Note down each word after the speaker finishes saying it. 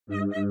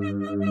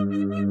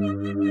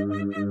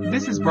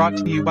This is brought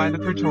to you by The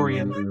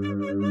Praetorian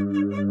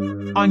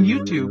on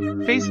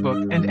YouTube,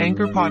 Facebook, and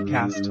Anchor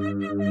Podcast.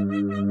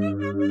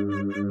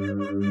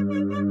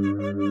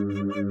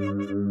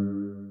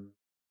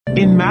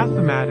 In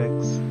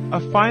mathematics, a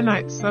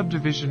finite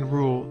subdivision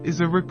rule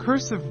is a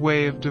recursive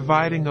way of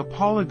dividing a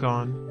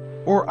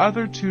polygon or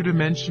other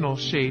two-dimensional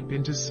shape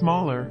into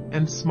smaller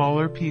and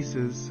smaller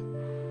pieces.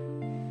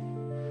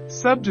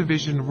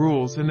 Subdivision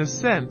rules, in a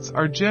sense,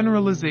 are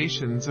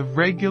generalizations of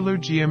regular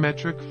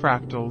geometric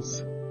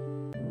fractals.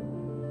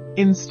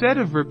 Instead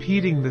of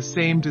repeating the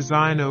same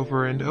design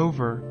over and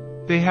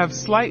over, they have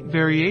slight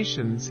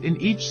variations in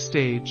each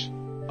stage,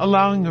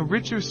 allowing a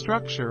richer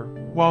structure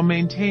while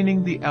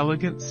maintaining the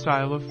elegant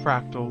style of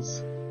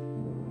fractals.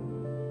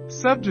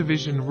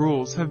 Subdivision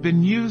rules have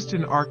been used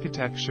in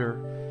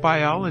architecture,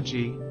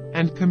 biology,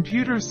 and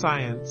computer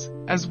science,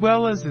 as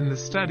well as in the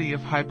study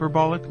of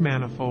hyperbolic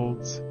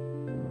manifolds.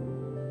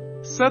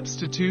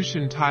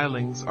 Substitution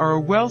tilings are a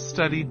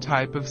well-studied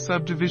type of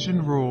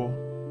subdivision rule.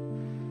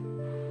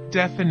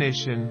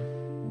 Definition: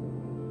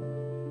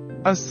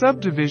 a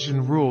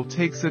subdivision rule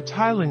takes a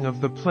tiling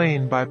of the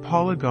plane by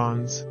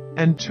polygons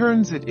and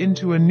turns it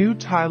into a new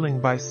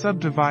tiling by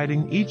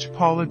subdividing each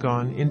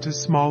polygon into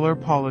smaller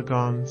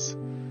polygons.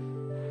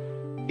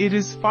 It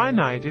is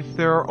finite if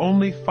there are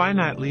only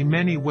finitely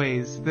many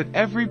ways that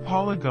every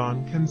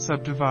polygon can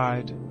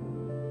subdivide.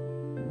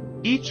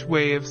 Each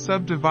way of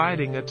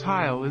subdividing a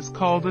tile is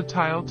called a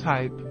tile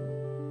type.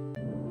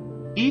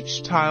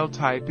 Each tile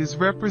type is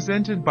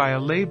represented by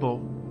a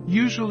label,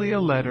 usually a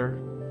letter.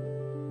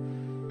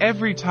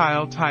 Every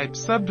tile type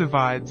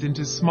subdivides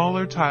into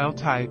smaller tile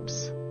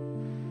types.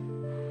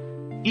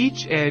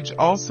 Each edge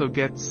also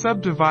gets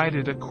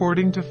subdivided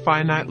according to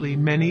finitely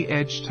many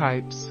edge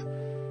types.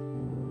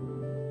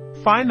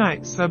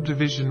 Finite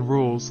subdivision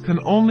rules can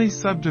only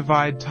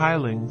subdivide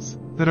tilings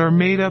that are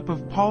made up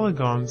of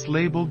polygons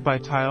labeled by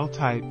tile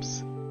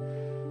types.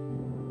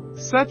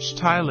 Such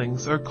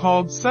tilings are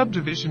called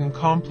subdivision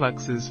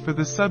complexes for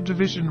the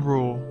subdivision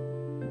rule.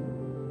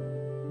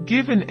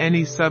 Given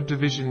any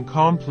subdivision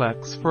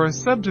complex for a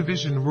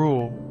subdivision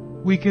rule,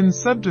 we can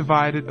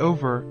subdivide it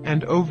over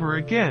and over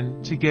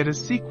again to get a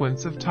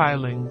sequence of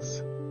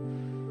tilings.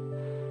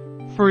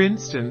 For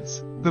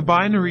instance, the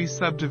binary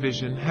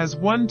subdivision has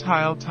one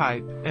tile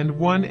type and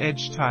one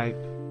edge type.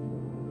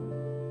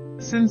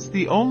 Since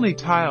the only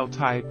tile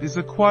type is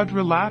a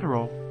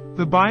quadrilateral,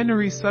 the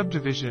binary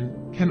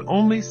subdivision can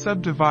only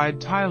subdivide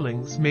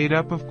tilings made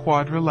up of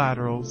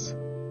quadrilaterals.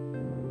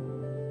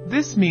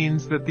 This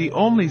means that the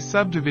only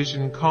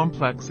subdivision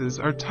complexes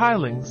are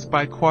tilings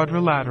by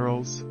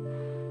quadrilaterals.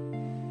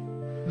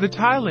 The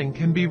tiling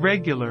can be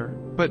regular,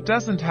 but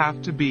doesn't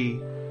have to be.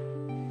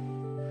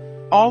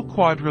 All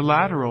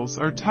quadrilaterals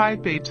are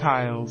type A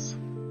tiles.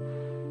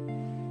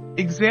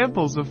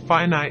 Examples of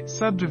finite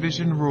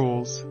subdivision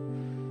rules.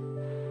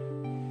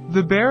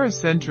 The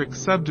barycentric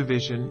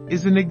subdivision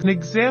is an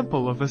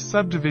example of a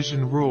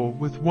subdivision rule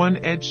with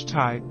one edge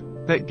type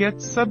that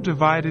gets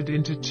subdivided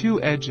into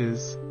two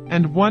edges,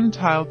 and one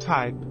tile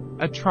type,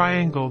 a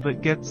triangle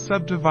that gets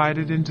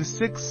subdivided into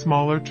 6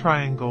 smaller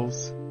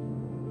triangles.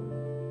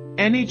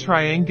 Any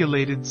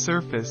triangulated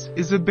surface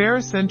is a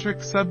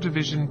barycentric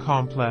subdivision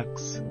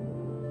complex.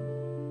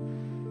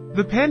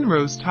 The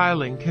Penrose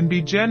tiling can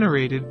be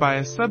generated by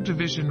a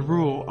subdivision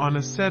rule on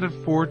a set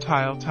of 4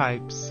 tile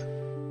types.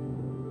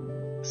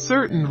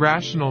 Certain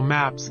rational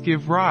maps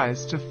give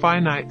rise to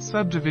finite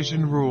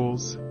subdivision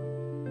rules.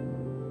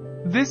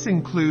 This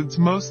includes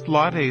most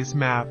lattice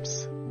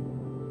maps.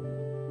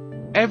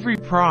 Every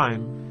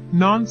prime,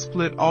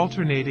 non-split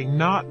alternating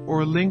knot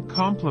or link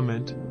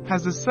complement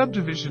has a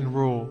subdivision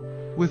rule,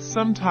 with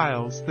some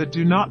tiles that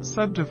do not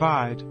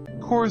subdivide,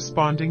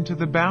 corresponding to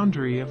the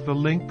boundary of the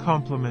link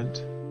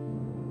complement.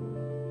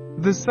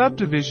 The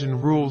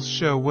subdivision rules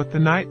show what the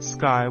night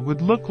sky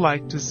would look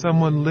like to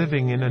someone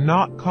living in a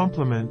knot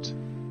complement,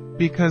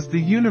 because the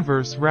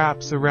universe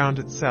wraps around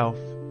itself,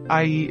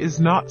 i.e. is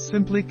not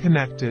simply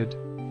connected.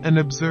 An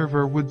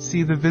observer would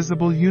see the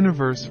visible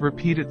universe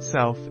repeat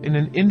itself in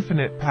an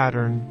infinite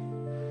pattern.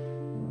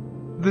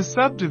 The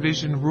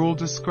subdivision rule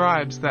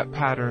describes that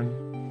pattern.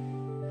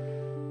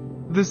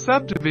 The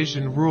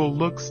subdivision rule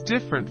looks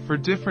different for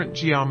different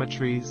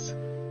geometries.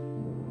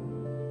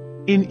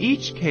 In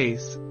each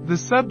case, the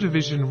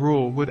subdivision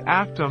rule would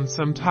act on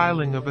some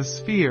tiling of a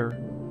sphere,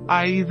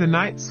 i.e. the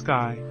night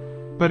sky,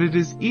 but it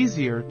is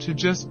easier to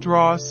just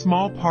draw a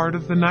small part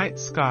of the night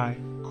sky,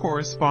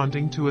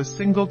 corresponding to a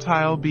single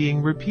tile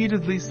being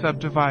repeatedly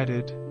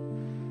subdivided.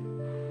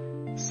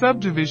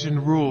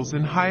 Subdivision rules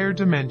in higher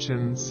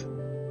dimensions.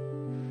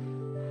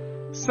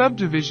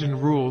 Subdivision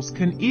rules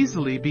can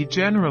easily be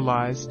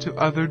generalized to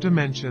other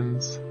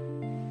dimensions.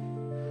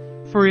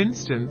 For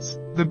instance,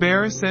 the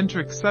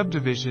barycentric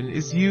subdivision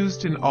is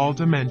used in all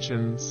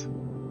dimensions.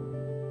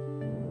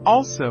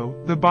 Also,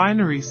 the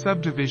binary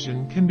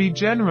subdivision can be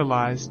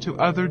generalized to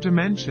other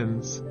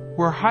dimensions,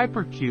 where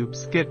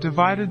hypercubes get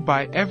divided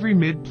by every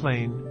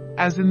midplane,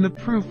 as in the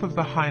proof of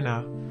the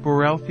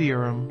Heine-Borel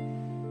theorem.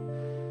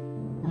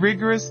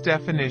 Rigorous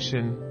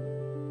definition.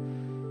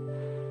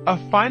 A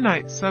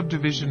finite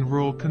subdivision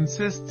rule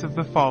consists of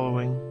the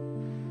following.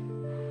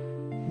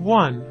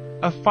 1.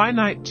 A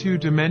finite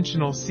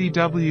two-dimensional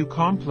CW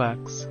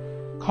complex,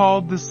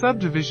 called the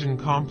subdivision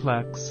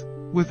complex,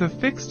 with a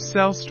fixed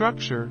cell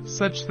structure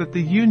such that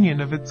the union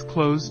of its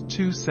closed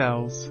two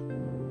cells.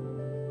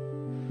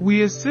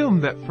 We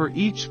assume that for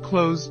each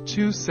closed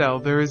two cell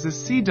there is a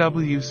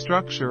CW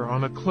structure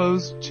on a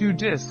closed two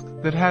disk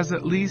that has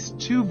at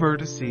least two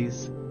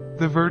vertices,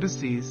 the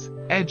vertices,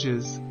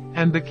 edges,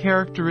 and the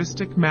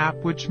characteristic map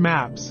which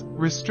maps,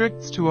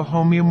 restricts to a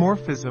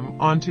homeomorphism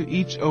onto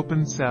each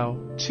open cell.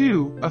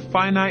 2. A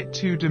finite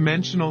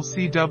two-dimensional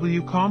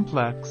CW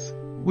complex,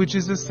 which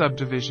is a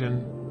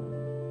subdivision.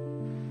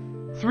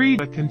 3.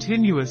 A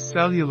continuous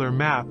cellular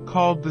map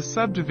called the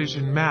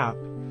subdivision map,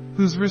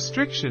 whose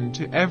restriction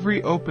to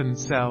every open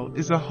cell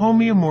is a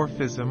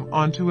homeomorphism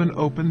onto an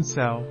open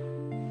cell.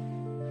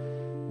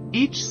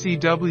 Each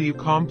CW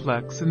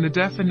complex in the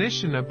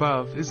definition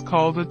above is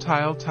called a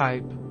tile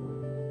type.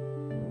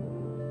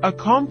 A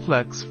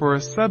complex for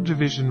a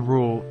subdivision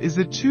rule is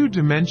a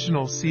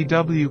two-dimensional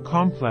CW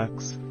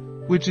complex,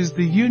 which is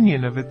the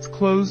union of its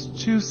closed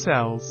two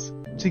cells,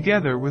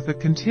 together with a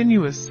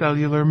continuous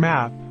cellular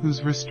map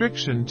whose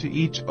restriction to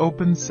each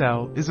open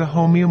cell is a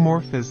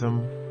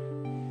homeomorphism.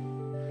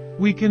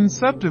 We can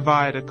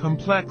subdivide a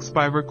complex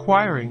by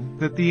requiring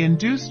that the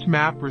induced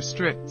map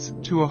restricts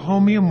to a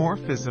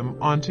homeomorphism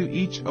onto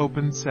each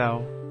open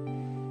cell.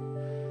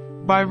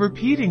 By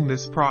repeating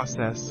this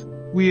process,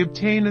 we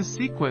obtain a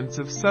sequence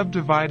of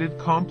subdivided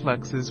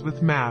complexes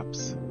with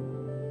maps.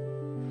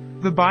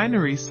 The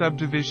binary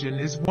subdivision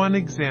is one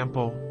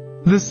example.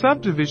 The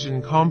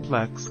subdivision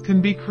complex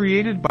can be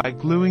created by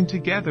gluing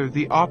together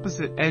the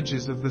opposite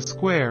edges of the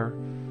square,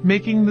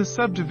 making the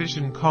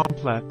subdivision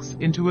complex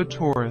into a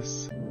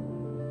torus.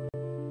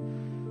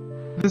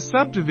 The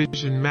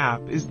subdivision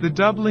map is the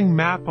doubling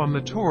map on the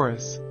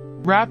torus,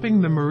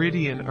 wrapping the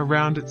meridian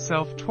around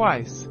itself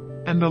twice,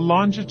 and the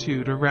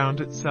longitude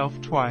around itself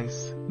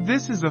twice.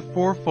 This is a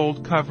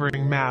fourfold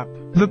covering map.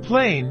 The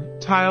plane,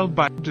 tiled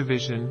by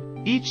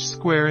subdivision, each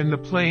square in the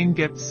plane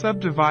gets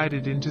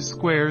subdivided into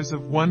squares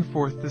of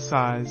 1/4 the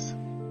size.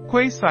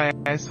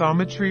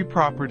 Quasi-isometry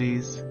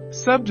properties.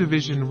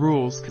 Subdivision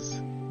rules.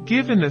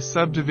 Given a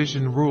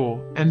subdivision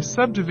rule and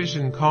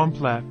subdivision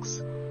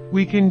complex,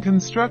 we can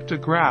construct a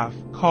graph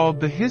called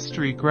the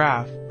history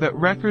graph that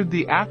record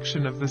the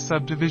action of the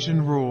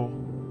subdivision rule.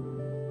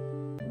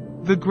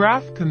 The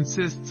graph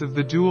consists of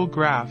the dual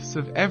graphs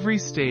of every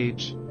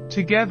stage,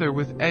 together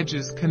with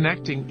edges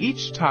connecting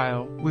each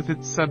tile with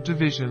its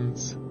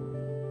subdivisions.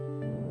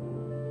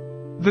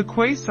 The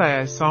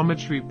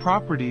quasi-isometry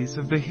properties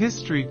of the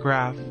history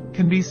graph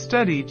can be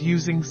studied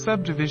using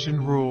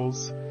subdivision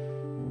rules.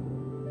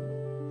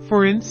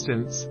 For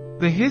instance,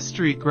 the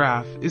history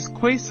graph is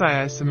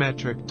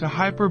quasi-isometric to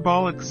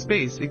hyperbolic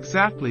space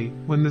exactly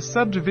when the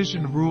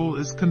subdivision rule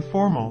is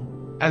conformal,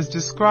 as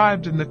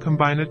described in the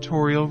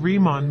combinatorial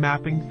Riemann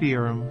mapping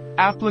theorem.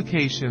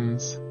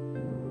 Applications.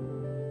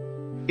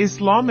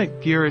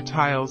 Islamic Gira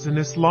tiles in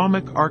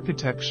Islamic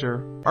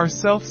architecture are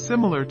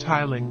self-similar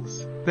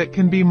tilings that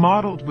can be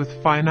modeled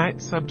with finite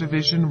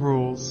subdivision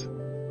rules.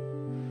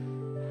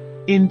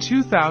 In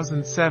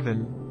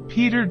 2007,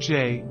 Peter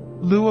J.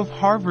 Liu of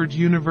Harvard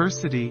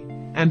University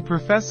and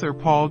Professor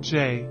Paul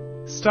J.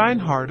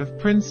 Steinhardt of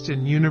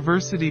Princeton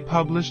University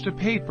published a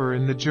paper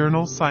in the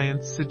journal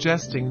Science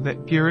suggesting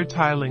that Gira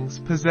tilings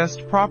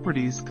possessed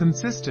properties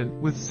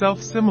consistent with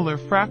self-similar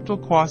fractal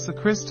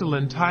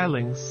quasicrystalline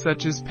tilings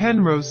such as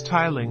Penrose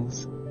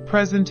tilings.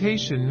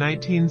 Presentation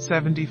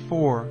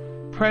 1974.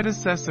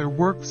 Predecessor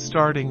works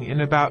starting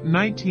in about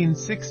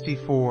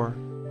 1964,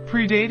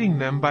 predating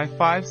them by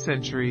 5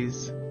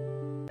 centuries.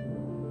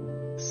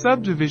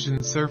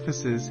 Subdivision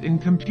surfaces in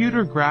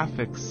computer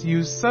graphics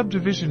use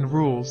subdivision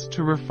rules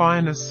to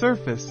refine a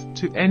surface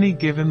to any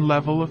given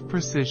level of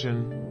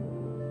precision.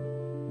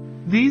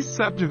 These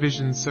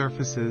subdivision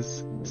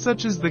surfaces,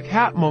 such as the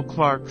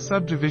Catmull-Clark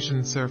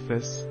subdivision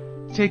surface,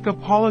 take a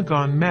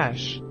polygon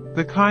mesh,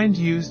 the kind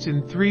used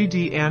in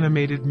 3D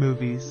animated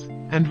movies,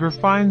 and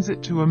refines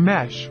it to a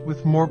mesh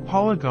with more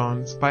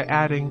polygons by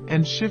adding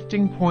and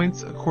shifting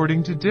points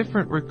according to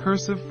different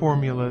recursive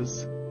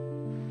formulas.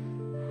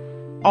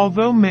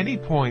 Although many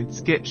points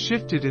get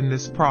shifted in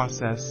this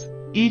process,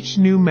 each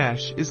new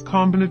mesh is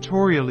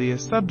combinatorially a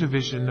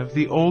subdivision of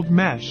the old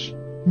mesh,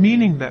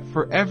 meaning that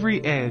for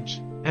every edge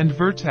and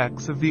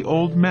vertex of the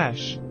old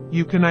mesh,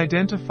 you can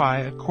identify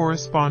a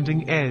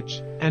corresponding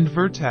edge and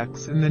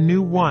vertex in the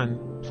new one,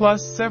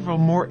 plus several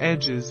more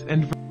edges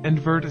and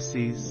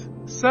vertices.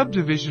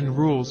 Subdivision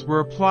rules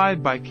were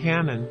applied by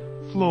Cannon,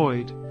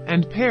 Floyd,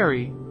 and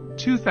Perry,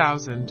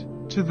 2000,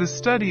 to the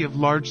study of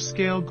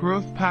large-scale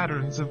growth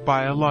patterns of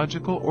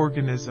biological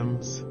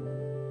organisms.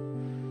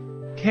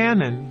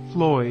 Cannon,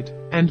 Floyd,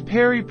 and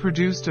Perry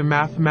produced a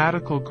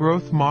mathematical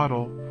growth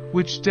model,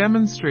 which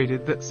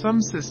demonstrated that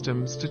some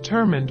systems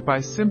determined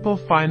by simple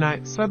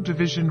finite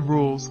subdivision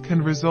rules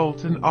can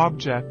result in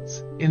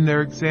objects, in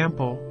their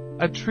example,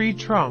 a tree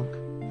trunk,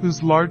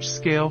 whose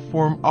large-scale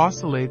form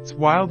oscillates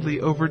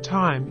wildly over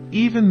time,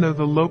 even though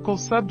the local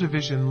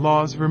subdivision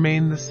laws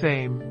remain the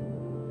same.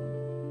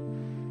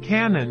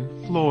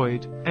 Cannon,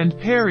 Floyd, and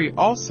Perry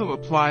also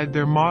applied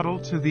their model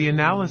to the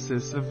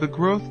analysis of the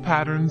growth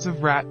patterns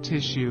of rat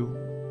tissue.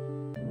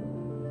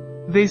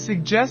 They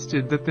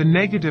suggested that the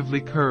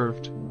negatively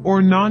curved,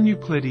 or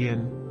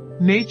non-Euclidean,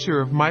 nature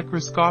of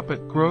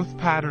microscopic growth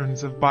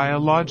patterns of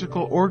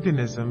biological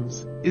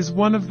organisms is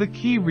one of the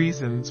key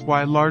reasons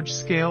why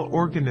large-scale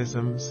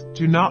organisms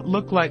do not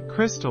look like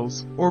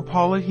crystals or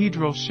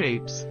polyhedral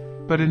shapes,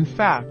 but in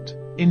fact,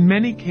 in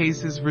many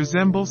cases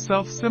resemble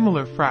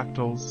self-similar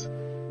fractals.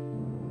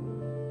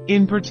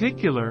 In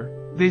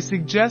particular, they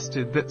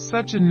suggested that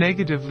such a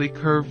negatively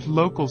curved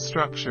local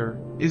structure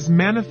is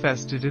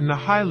manifested in the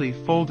highly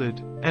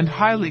folded and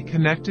highly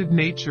connected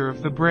nature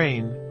of the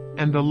brain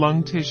and the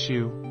lung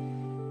tissue.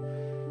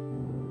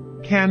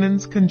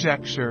 Cannon's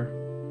conjecture.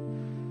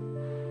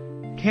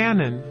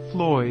 Cannon,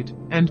 Floyd,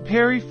 and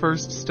Perry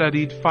first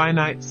studied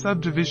finite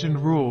subdivision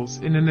rules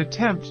in an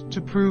attempt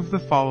to prove the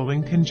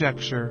following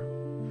conjecture.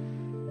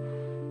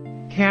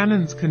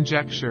 Cannon's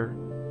conjecture: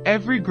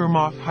 every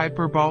Gromov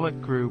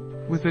hyperbolic group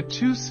with a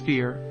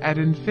two-sphere at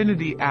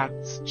infinity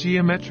acts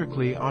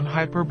geometrically on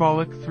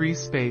hyperbolic 3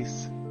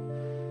 space.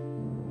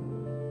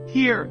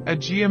 Here, a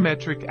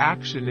geometric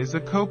action is a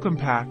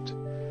cocompact,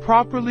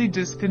 properly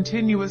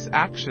discontinuous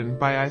action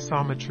by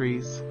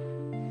isometries.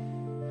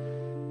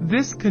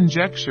 This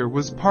conjecture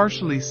was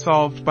partially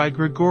solved by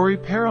Grigory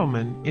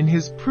Perelman in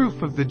his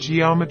proof of the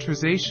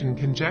geometrization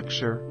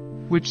conjecture,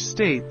 which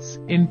states,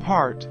 in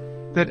part,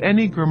 that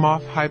any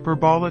Gromov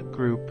hyperbolic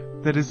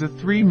group that is a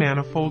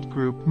 3-manifold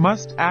group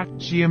must act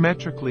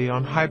geometrically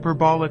on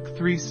hyperbolic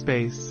 3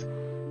 space.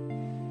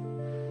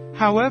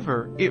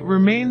 However, it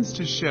remains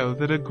to show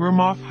that a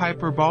Gromov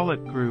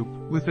hyperbolic group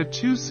with a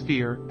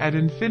 2-sphere at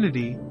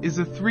infinity is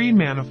a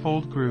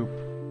 3-manifold group.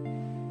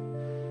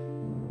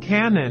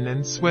 Cannon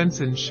and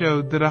Swenson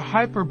showed that a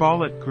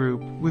hyperbolic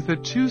group with a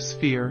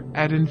 2-sphere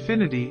at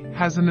infinity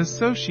has an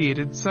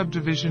associated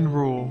subdivision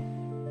rule.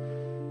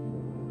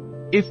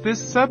 If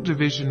this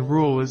subdivision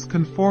rule is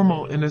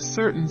conformal in a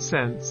certain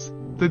sense,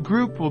 the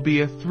group will be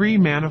a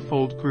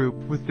 3-manifold group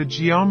with the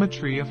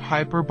geometry of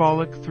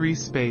hyperbolic 3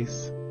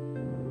 space.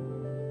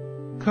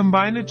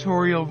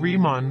 Combinatorial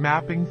Riemann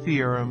mapping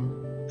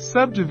theorem.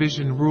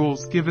 Subdivision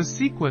rules give a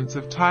sequence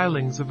of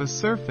tilings of a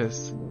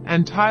surface,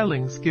 and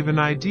tilings give an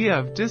idea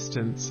of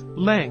distance,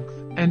 length,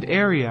 and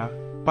area,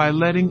 by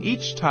letting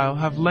each tile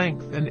have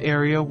length and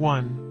area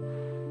 1.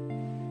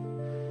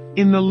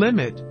 In the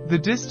limit, the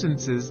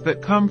distances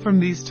that come from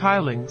these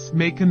tilings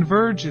may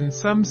converge in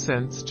some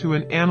sense to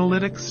an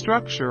analytic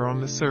structure on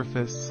the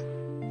surface.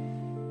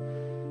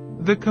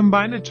 The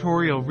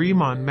combinatorial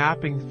Riemann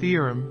mapping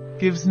theorem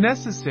gives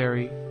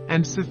necessary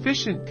and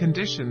sufficient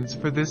conditions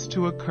for this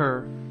to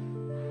occur.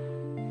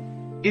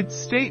 Its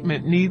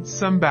statement needs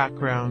some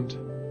background.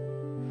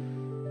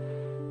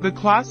 The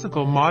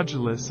classical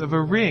modulus of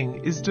a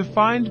ring is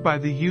defined by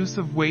the use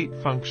of weight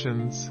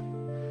functions.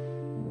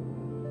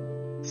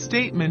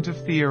 Statement of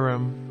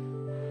theorem.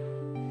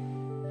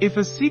 If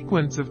a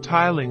sequence of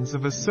tilings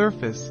of a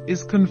surface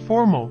is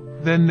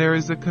conformal, then there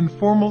is a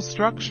conformal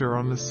structure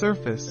on the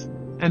surface,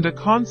 and a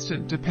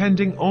constant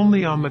depending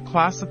only on the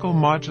classical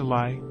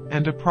moduli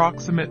and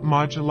approximate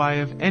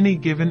moduli of any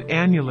given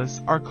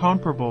annulus are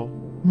comparable,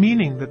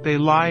 meaning that they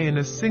lie in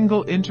a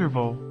single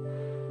interval.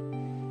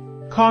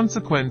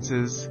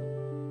 Consequences.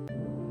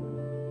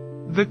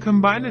 The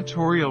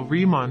combinatorial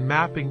Riemann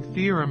mapping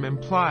theorem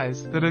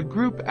implies that a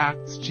group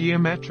acts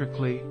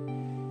geometrically.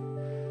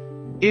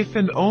 If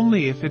and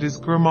only if it is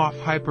Gromov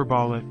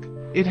hyperbolic,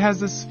 it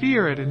has a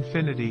sphere at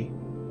infinity,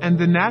 and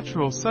the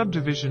natural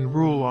subdivision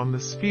rule on the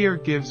sphere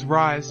gives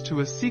rise to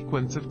a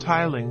sequence of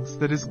tilings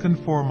that is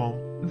conformal.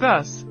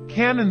 Thus,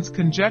 Cannon's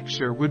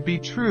conjecture would be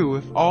true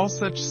if all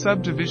such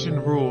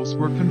subdivision rules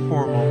were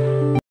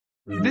conformal.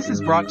 This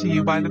is brought to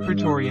you by the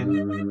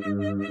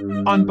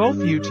Praetorian on both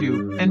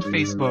YouTube and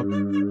Facebook.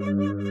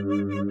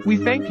 We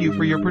thank you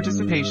for your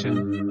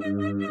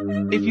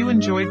participation. If you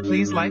enjoyed,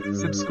 please like,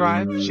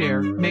 subscribe,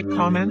 share, make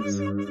comments.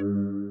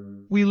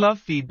 We love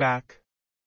feedback.